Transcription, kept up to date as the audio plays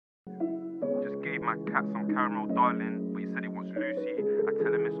gave my cat some caramel, darling, but he said he wants Lucy. I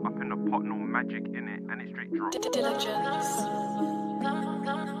tell him it's up in the pot, no magic in it, and it's straight drop.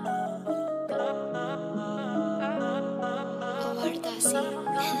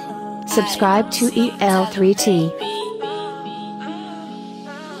 Subscribe to EL3T.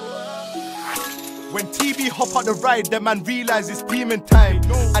 When TV hop out the ride, them man realise it's demon time.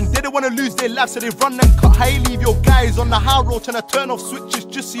 And they don't wanna lose their life, so they run and cut high. Leave your guys on the high road, trying to turn off switches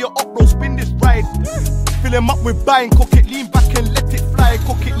just so your up road spin this ride. Fill him up with buying, cook it, lean back and let it fly.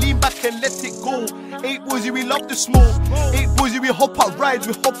 Cook it, lean back and let it go. 8 boys, we love the smoke. 8 boys, we hop out rides,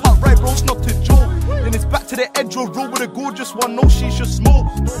 we hop out ride, bro, it's not a joke. Then it's back to the edge road, roll with a gorgeous one, no shisha smoke.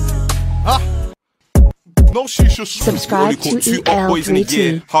 No shisha smoke. Subscribe to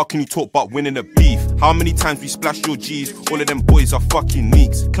EL3T. How can you talk about winning a beef? How many times we splashed your G's? All of them boys are fucking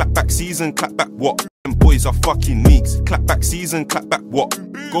neeks. Clap back season, clap back what? Them boys are fucking neeks. Clap back season, clap back what?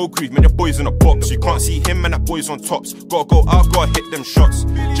 Go grieve, man, your boy's in a box. You can't see him, man, that boy's on tops. Gotta go out, gotta hit them shots.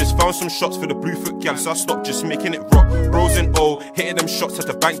 Just found some shots for the Bluefoot gal, so I stopped just making it rock. Bros and O, hitting them shots at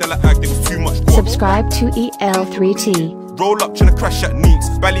the bank, that like there was too much guap. Subscribe to EL3T. Roll up, tryna crash at Neeks.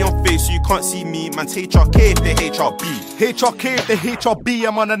 Belly on face, so you can't see me. Man's HRK if they HRB. HRK if they HRB,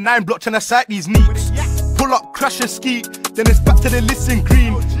 I'm on a 9 block tryna sight these neeks. Pull up, crash and ski, then it's back to the Lisson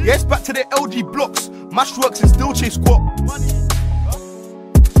green. Yeah, it's back to the LG blocks. Mash works and still chase squat.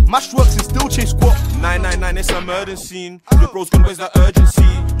 Mash works and still chase squat. 999, it's a murder scene. Your bro's gonna where's that urgency?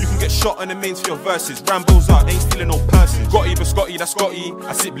 You can get shot on the mains for your verses. Rambo's out, ain't stealing no purses. Got but Scotty, that's Scotty.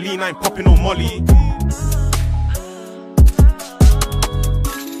 I sip lean, I ain't popping no molly.